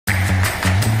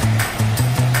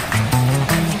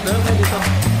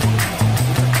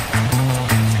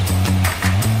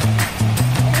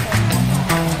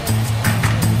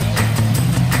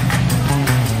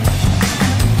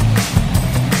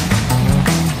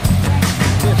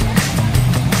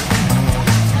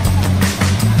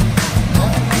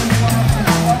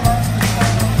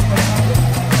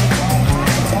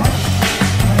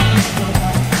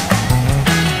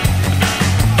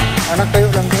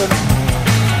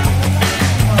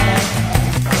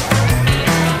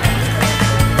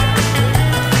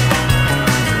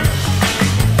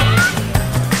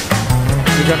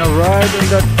gonna ride in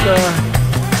that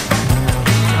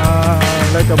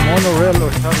like a monorail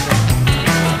or something.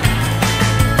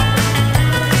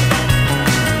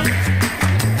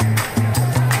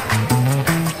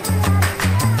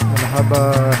 Gonna have a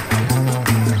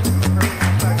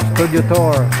studio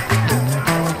tour.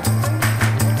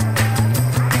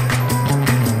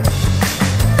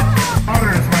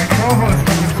 Is my co-host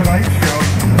from the Tonight Show.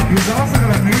 He's also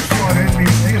got a new show on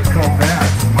NBC. It's called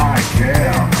That's My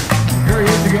Jam. Here he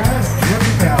is, you guys,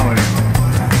 Jimmy Fallon.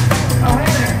 Oh,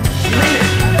 hey there. You made it.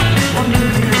 Welcome to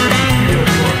the University Studio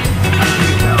Tour. I'm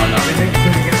Jimmy Fallon. I'll be making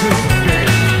sure to get this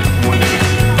experience one day.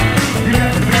 You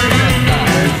got the very best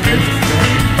guys. Here's the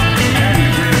story. And the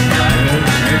greatest guy is.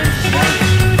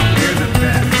 Here's the best. You're the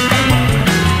best. I love it.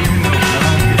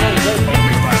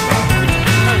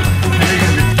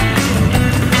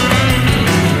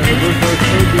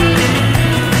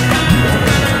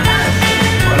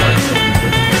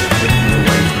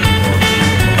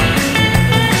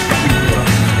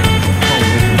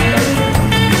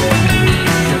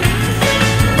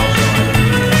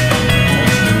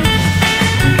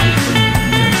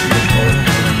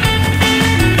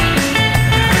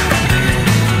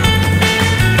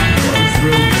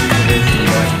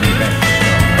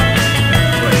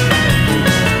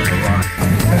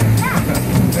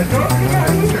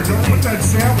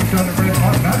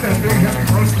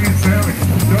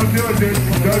 though you don't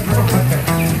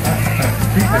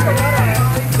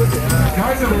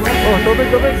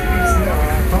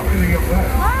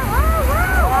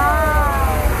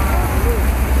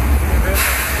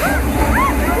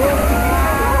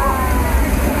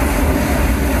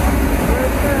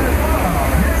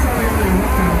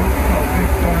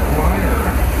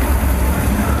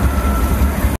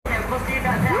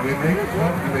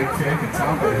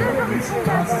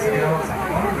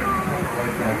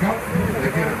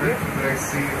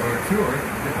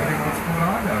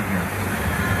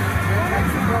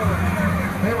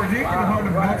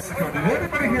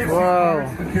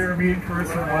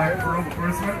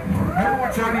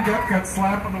only $5.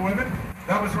 Slap on the women?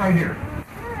 That was right here.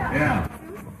 Yeah.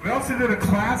 We also did a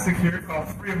classic here called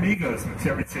Three Amigos with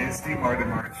Chevy Chase, Steve Martin,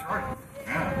 and Martin Short.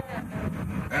 Yeah.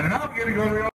 And now I'm going to go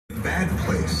to the bad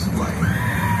place like.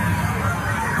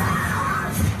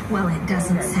 Well, it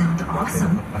doesn't sound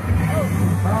awesome.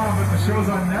 Oh, but the show's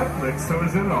on Netflix, so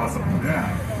is it awesome?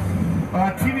 Yeah.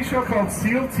 A TV show called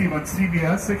SEAL Team on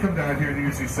CBS. They come down here to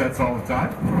use these sets all the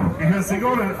time because they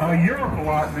go to Europe a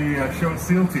lot in the show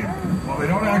SEAL Team. Well, they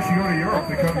don't actually go to Europe,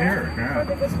 they come here. Yeah.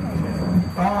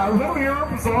 Little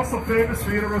Europe is also famous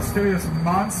for Universal Studios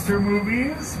monster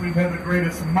movies. We've had the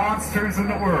greatest monsters in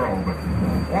the world.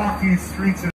 Walking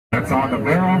streets. That's on the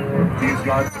barrel. He's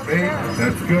got the bait.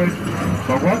 That's good.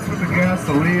 But what's with the gas,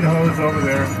 the lead hose over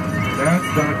there? That's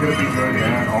not going to be good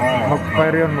at all.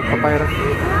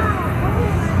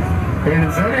 Hey,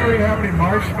 does anybody have any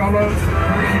marshmallows,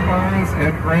 Hershey bars,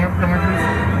 and graham crackers?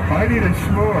 I need a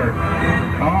s'more.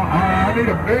 I need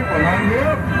a big one right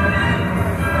here.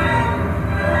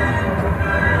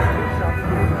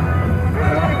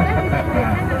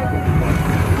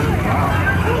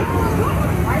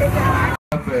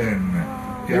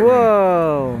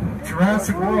 Whoa!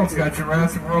 Jurassic World's got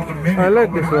Jurassic World Dominion. I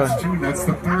like this one. June. That's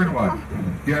the third one.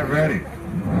 Get ready.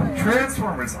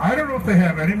 Transformers. I don't know if they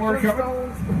have any more coming.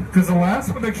 Because the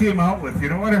last one they came out with, you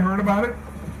know what I heard about it?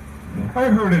 I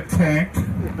heard it tanked.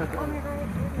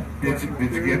 Did you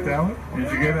get that one?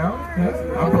 Did you get that one? Yes.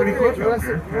 I'm pretty quick up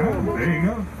here. Yeah, there you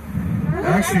go.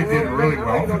 Actually, it did really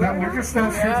well for them. We're just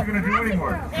not sure if we're going to do any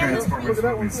more Transformers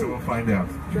movies, so we'll find out.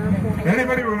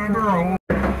 Anybody remember our old...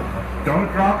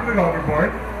 Don't drop it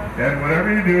overboard. And whatever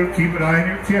you do, keep an eye on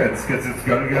your kids, because it's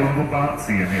going to get a little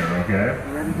bouncy in here, okay?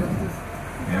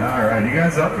 Yeah, all right. You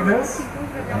guys up for this?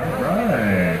 All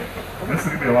right. This is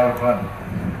going to be a lot of fun.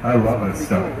 I love this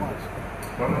stuff.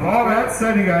 But with all that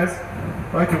said, you guys,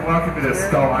 I'd like to welcome you to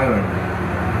Skull Island.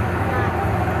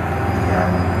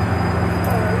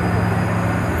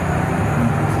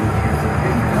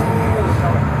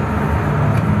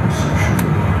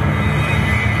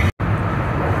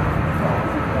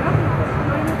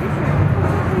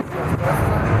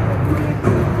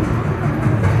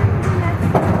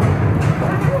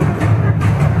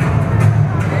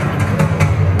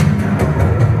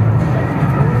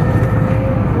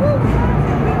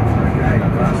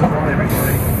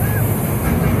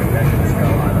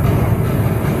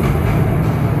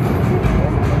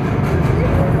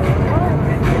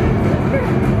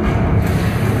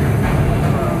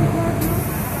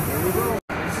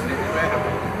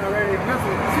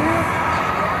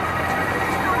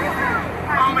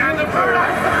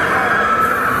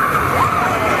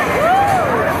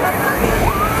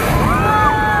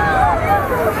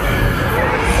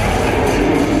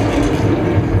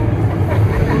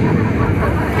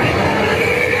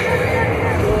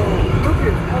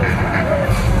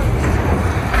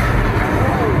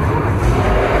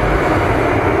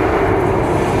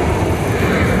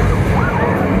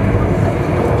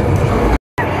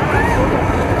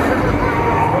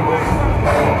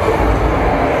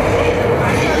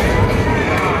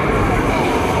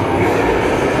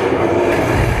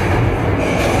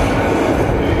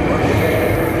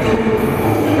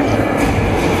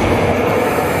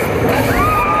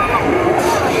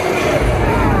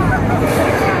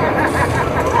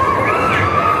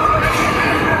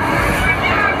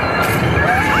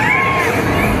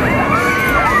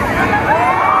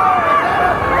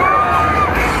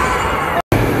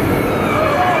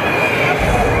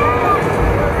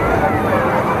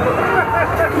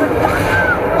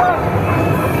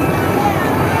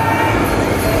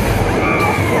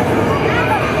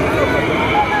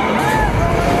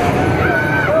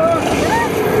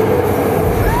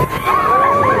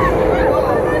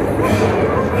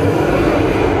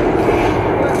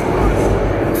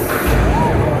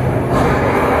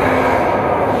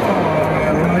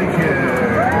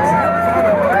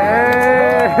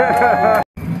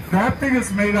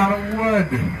 made out of wood.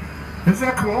 Isn't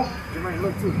that cool?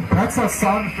 That's how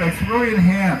sound effects really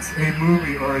enhance a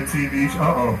movie or a TV show.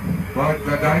 Uh-oh. Well,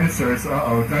 the dinosaurs.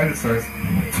 Uh-oh, dinosaurs.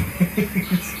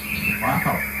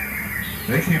 Wow.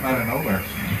 They came out of nowhere.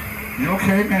 You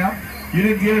okay, ma'am? You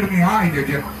didn't get it in the eye, did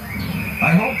you?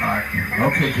 I hope not.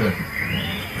 Okay, good.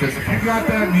 Because if you got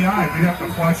that in the eye, we'd have to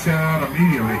flush that out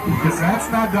immediately. Because that's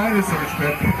not dinosaur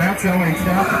spit. That's LA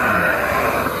Capital.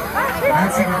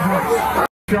 That's even worse.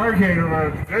 Shark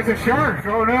hater. There's a shark.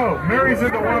 Oh no. Mary's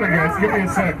in the water, guys. Give me a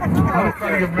sec. I'm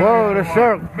trying to get Mary. Whoa, the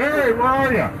shark. Mary, where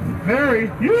are you?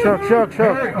 Mary, you. Shark.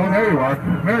 Mary. Oh, there you are.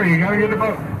 Mary, you gotta get in the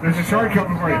boat. There's a shark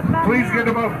coming for you. Please get in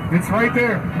the boat. It's right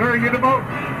there. Mary, get in the boat.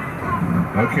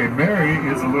 Okay, Mary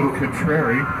is a little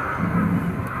contrary.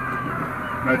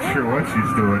 Not sure what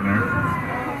she's doing there.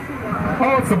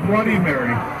 Oh, it's a Bloody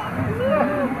Mary.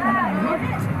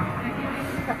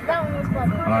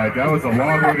 Alright, that was a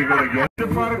long way to go to get the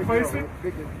product placement.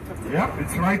 Yep,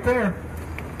 it's right there.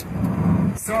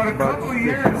 So in a couple of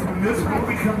years, when this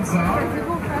movie comes out,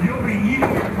 you'll be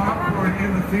eating your popcorn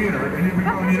in the theater, and you'll be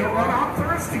going, you know what, I'm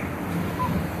thirsty.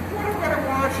 What am I going to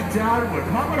watch it down with?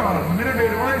 How about a Minute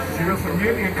Maid orange juice or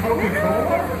maybe a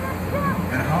Coca-Cola?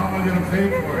 And how am I going to pay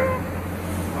for it?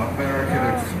 American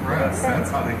Express. That's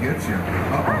how they get you.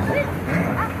 Uh-oh. Hang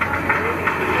on.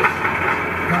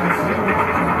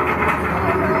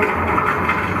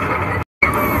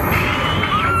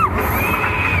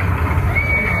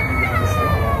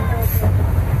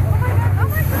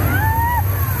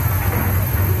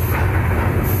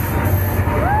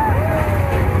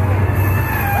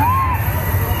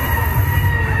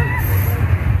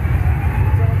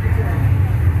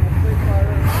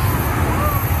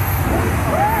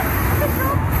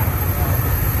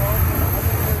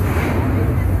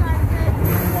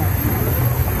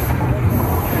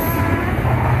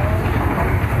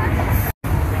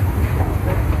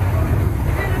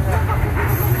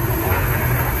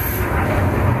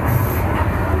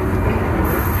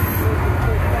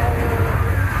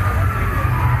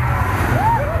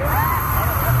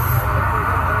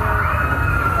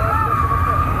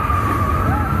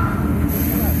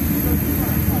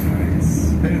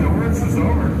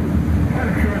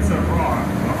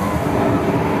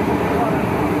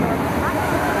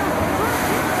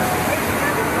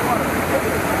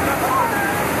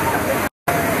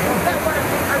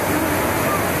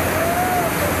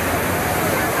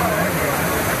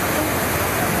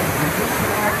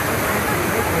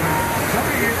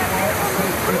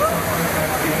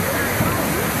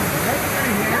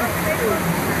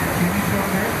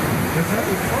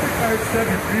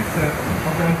 Reset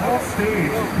of that whole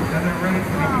stage, and they're ready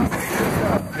for the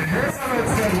and here's how that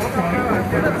said look like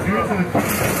it was using a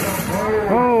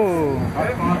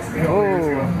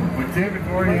with David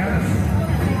Boreanaz.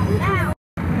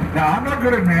 Now I'm not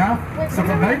good at math, so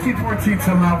from 1914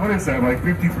 till now, what is that, like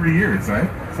 53 years, right?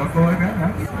 Something like that,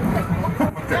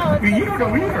 huh? Well, you don't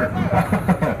know either.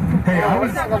 Hey, I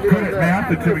was good at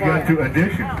math until we got to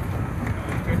addition.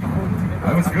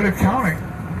 I was good at counting.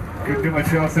 Couldn't do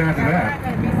much else after that.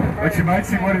 But you might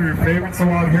see one of your favorites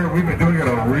along here. We've been doing it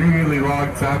a really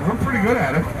long time. We're pretty good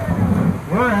at it.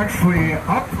 We're actually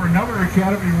up for another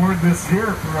Academy Award this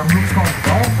year for a movie called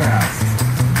Belfast.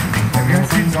 Have you guys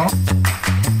seen Belfast?